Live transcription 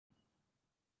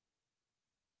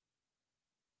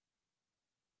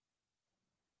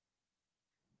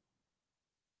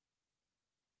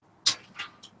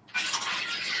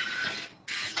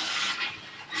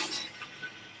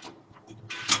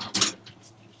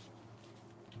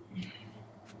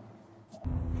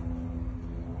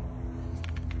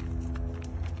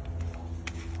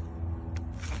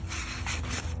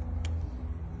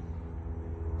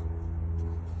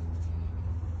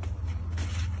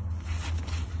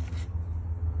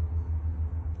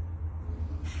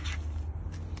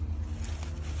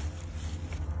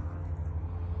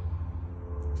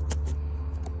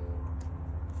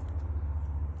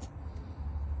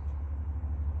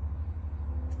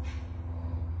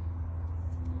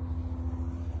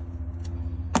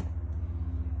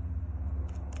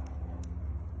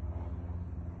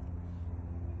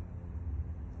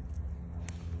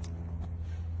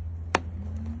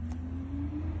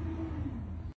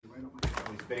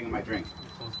spitting in my drink?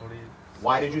 So sorry.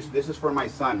 Why did you? This is for my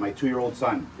son, my 2-year-old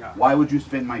son. Yeah. Why would you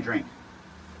spit in my drink?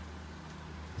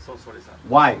 So sorry, sir.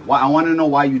 Why? I want to know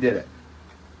why you did it.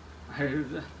 I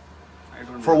don't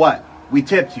know. For what? We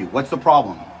tipped you. What's the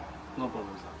problem? No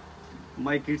problem, sir.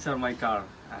 My kids are my car.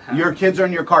 Your kids are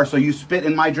in your car, so you spit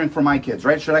in my drink for my kids,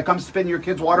 right? Should I come spit in your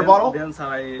kid's water bottle? Then, sir,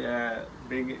 I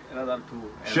bring another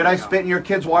two. Should I spit in your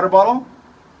kid's water bottle?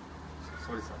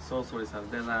 Sorry, sir. So sorry, sir.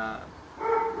 Then,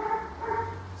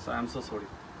 so I'm so sorry.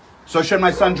 So should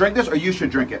my son drink this, or you should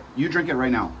drink it? You drink it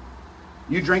right now.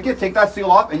 You drink it, take that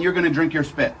seal off, and you're going to drink your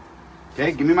spit.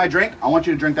 Okay, give me my drink. I want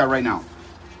you to drink that right now.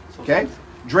 So Okay? sorry,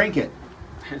 Drink it.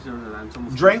 I'm so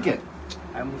Muslim, Drink sir. it.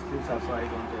 I'm Muslim, sir, so I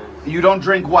don't. You don't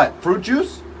drink what? Fruit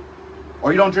juice?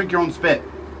 Or you don't drink your own spit?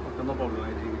 Okay, no problem. I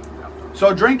drink it after.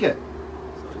 So drink it.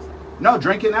 Sorry, sir. No,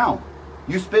 drink it now.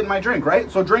 You spit in my drink,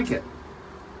 right? So drink it.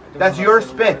 I don't That's your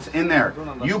understand spit why- in there. I don't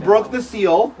You understand broke how- the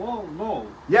seal. Oh, no.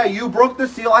 Yeah, you broke the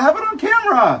seal. I have it on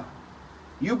camera.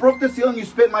 You broke the seal and you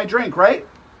spit in my drink, right?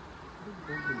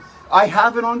 I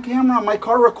have it on camera. My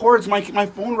car records. My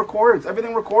phone records.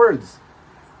 Everything records.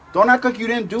 Don't act like you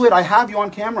didn't do it. I have you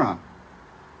on camera.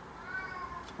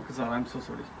 Okay, sir, I'm so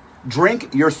sorry.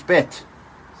 Drink your spit,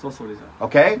 So sorry, sir.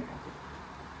 okay?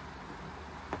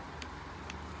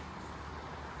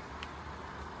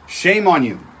 Shame on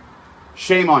you.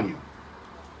 Shame on you.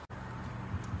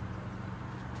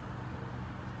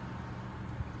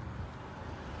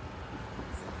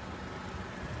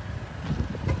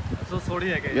 So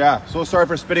sorry again. Yeah, so sorry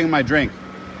for spitting in my drink.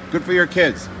 Good for your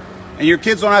kids. And your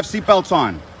kids don't have seatbelts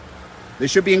on. They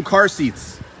should be in car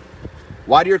seats.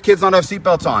 Why do your kids not have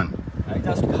seatbelts on? I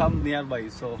just come nearby,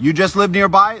 so. You just live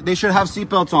nearby? They should have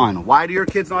seatbelts on. Why do your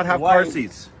kids not have car Why?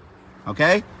 seats?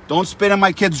 Okay? Don't spit in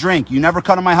my kid's drink. You never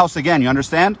come to my house again. You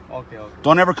understand? Okay, okay.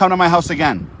 Don't ever come to my house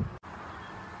again.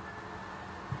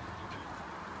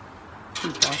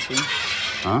 He's washing.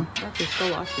 Huh? Look, he's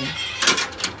still washing.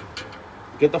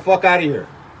 Get the fuck out of here.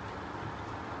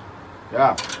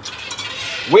 Yeah.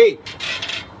 Wait.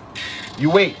 You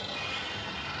wait.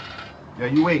 Yeah,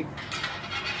 you wait.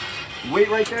 You wait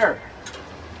right there.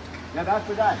 Yeah, that's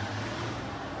the guy.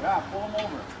 Yeah, pull him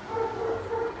over.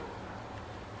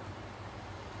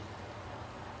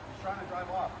 He's trying to drive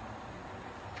off.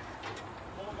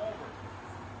 Pull him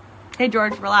over. Hey,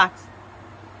 George, relax.